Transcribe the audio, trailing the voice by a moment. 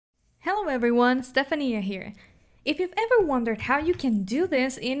Hello everyone, Stefania here. If you've ever wondered how you can do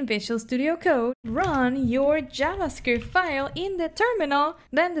this in Visual Studio Code, run your JavaScript file in the terminal,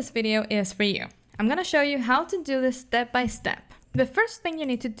 then this video is for you. I'm gonna show you how to do this step by step. The first thing you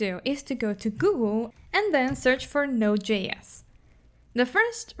need to do is to go to Google and then search for Node.js. The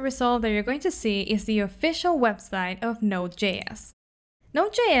first result that you're going to see is the official website of Node.js.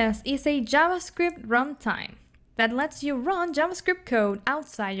 Node.js is a JavaScript runtime that lets you run JavaScript code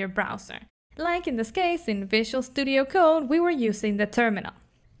outside your browser. Like in this case, in Visual Studio Code, we were using the terminal.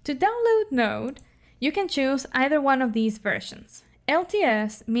 To download Node, you can choose either one of these versions.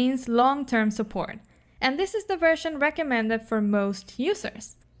 LTS means long-term support, and this is the version recommended for most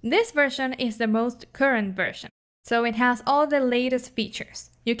users. This version is the most current version, so it has all the latest features.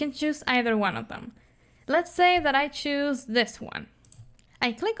 You can choose either one of them. Let's say that I choose this one.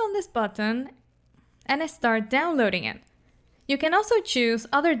 I click on this button and I start downloading it. You can also choose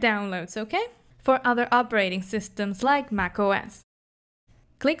other downloads, okay? For other operating systems like macOS.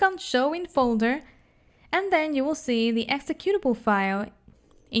 Click on Show in Folder, and then you will see the executable file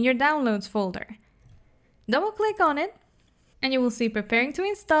in your Downloads folder. Double click on it, and you will see Preparing to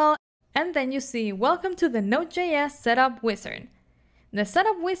Install, and then you see Welcome to the Node.js Setup Wizard. The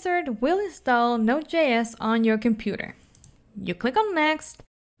Setup Wizard will install Node.js on your computer. You click on Next,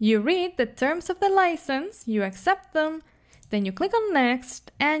 you read the terms of the license, you accept them, then you click on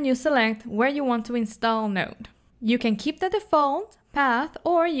Next and you select where you want to install Node. You can keep the default path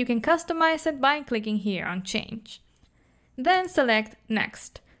or you can customize it by clicking here on Change. Then select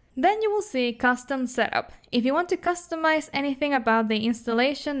Next. Then you will see Custom Setup. If you want to customize anything about the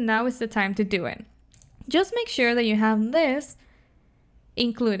installation, now is the time to do it. Just make sure that you have this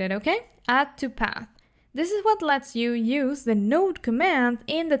included, okay? Add to path. This is what lets you use the node command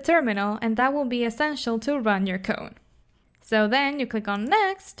in the terminal, and that will be essential to run your code. So then you click on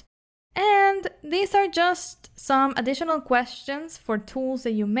Next, and these are just some additional questions for tools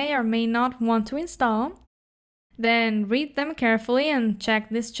that you may or may not want to install. Then read them carefully and check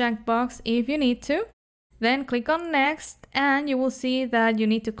this checkbox if you need to. Then click on Next, and you will see that you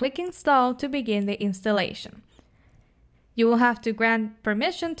need to click Install to begin the installation. You will have to grant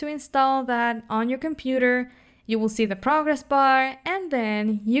permission to install that on your computer. You will see the progress bar, and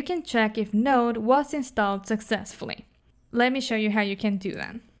then you can check if Node was installed successfully. Let me show you how you can do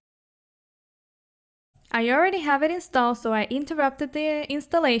that. I already have it installed, so I interrupted the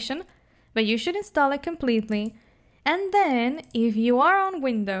installation, but you should install it completely. And then, if you are on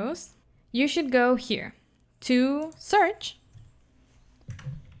Windows, you should go here to Search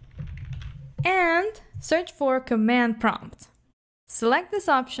and search for Command Prompt. Select this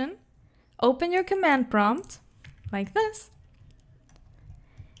option, open your command prompt, like this,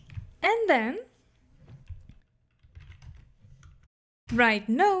 and then write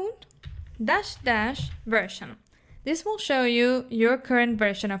node -- version. This will show you your current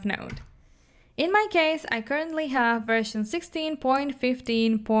version of Node. In my case, I currently have version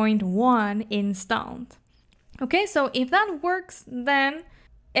 16.15.1 installed. Okay, so if that works, then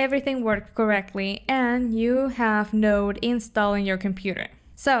everything worked correctly and you have Node installed in your computer.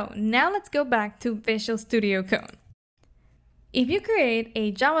 So now let's go back to Visual Studio Code. If you create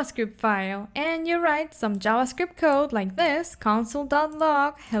a JavaScript file and you write some JavaScript code like this,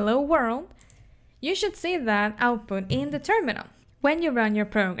 console.log hello world, you should see that output in the terminal when you run your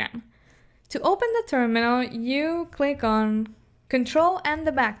program. To open the terminal, you click on Control and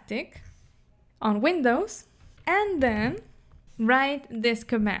the backtick on Windows, and then write this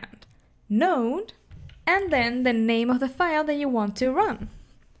command, node, and then the name of the file that you want to run.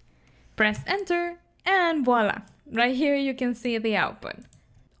 Press enter, and voila! Right here you can see the output.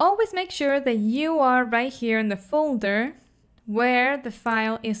 Always make sure that you are right here in the folder where the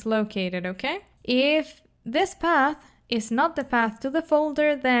file is located, okay? If this path is not the path to the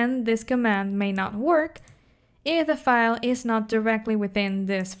folder, then this command may not work if the file is not directly within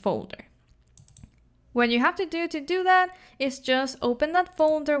this folder. What you have to do that is just open that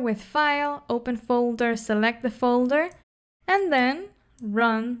folder with File, Open Folder, select the folder, and then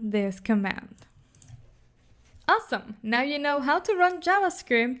run this command. Awesome! Now you know how to run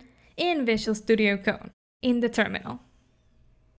JavaScript in Visual Studio Code in the terminal.